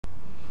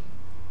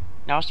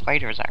No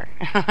spiders are.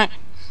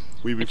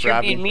 We be But you're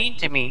frapping. being mean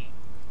to me.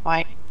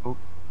 Why? Oh,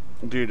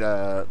 Dude,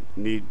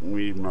 need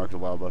mark the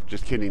wild buff.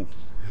 Just kidding.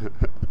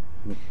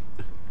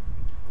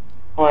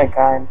 Oh my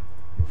god.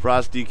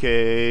 Frosty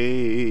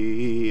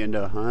K and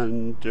a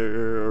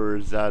hunter, or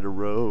is that a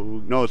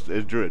rogue? No, it's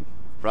druid.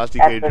 Frosty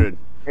K That's a druid.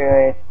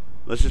 druid.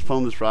 Let's just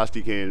phone this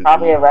Frosty K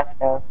Probably a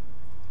resto.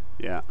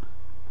 yeah.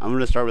 I'm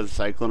gonna start with a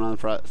cyclone on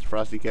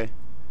Frosty K.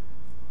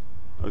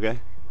 Okay.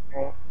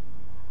 Right.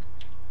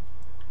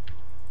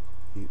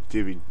 See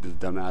if he does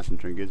dumbass and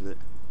trinkets it.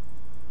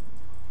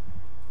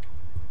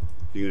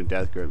 You're gonna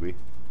death grip me.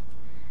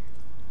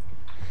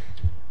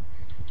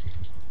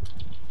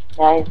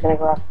 Yeah, he's gonna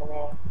go after me.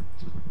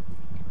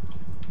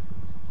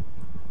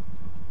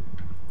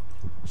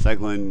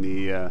 Cycling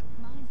the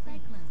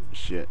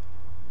shit.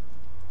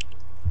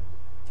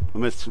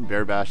 I'm gonna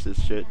bear bash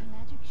this shit.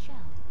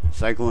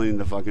 Cycling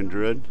the fucking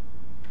druid.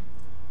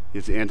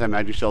 Gets the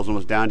anti-magic shells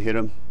almost down, hit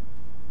him.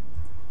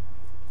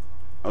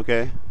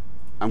 Okay.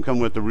 I'm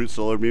coming with the root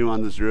solar beam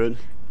on this druid.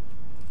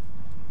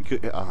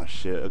 Oh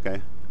shit,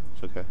 okay.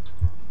 It's okay.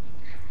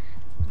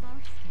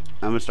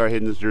 I'm gonna start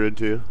hitting this druid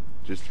too.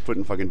 Just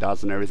putting fucking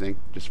dots on everything.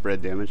 Just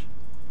spread damage.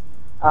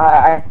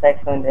 I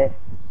cycloned it.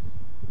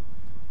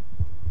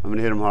 I'm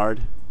gonna hit him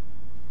hard.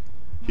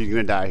 He's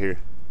gonna die here.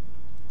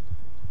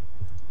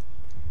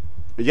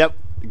 Yep.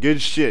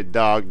 Good shit,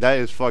 dog. That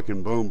is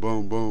fucking boom,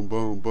 boom, boom,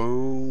 boom,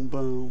 boom,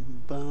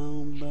 boom,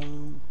 boom,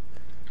 boom.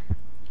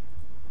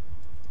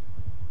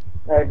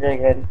 That was really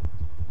good.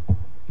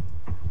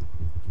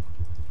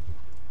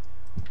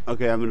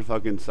 Okay, I'm gonna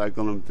fucking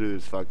cycle him through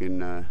this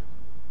fucking,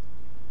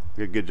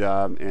 good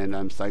job. And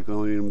I'm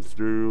cycling him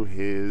through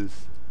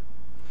his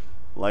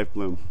life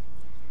bloom.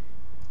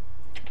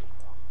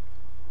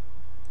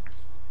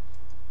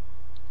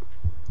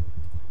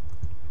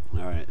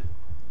 Alright.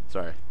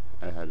 Sorry.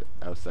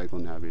 I was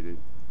cycling happy, dude.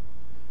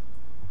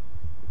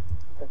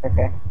 That's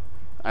okay.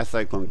 I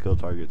cyclone kill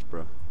targets,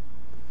 bro.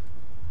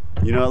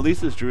 You know, at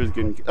least this druid's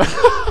getting...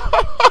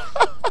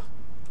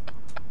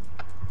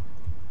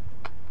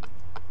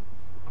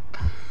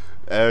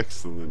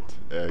 Excellent.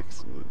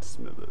 Excellent,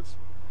 Smithers.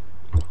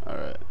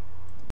 Alright.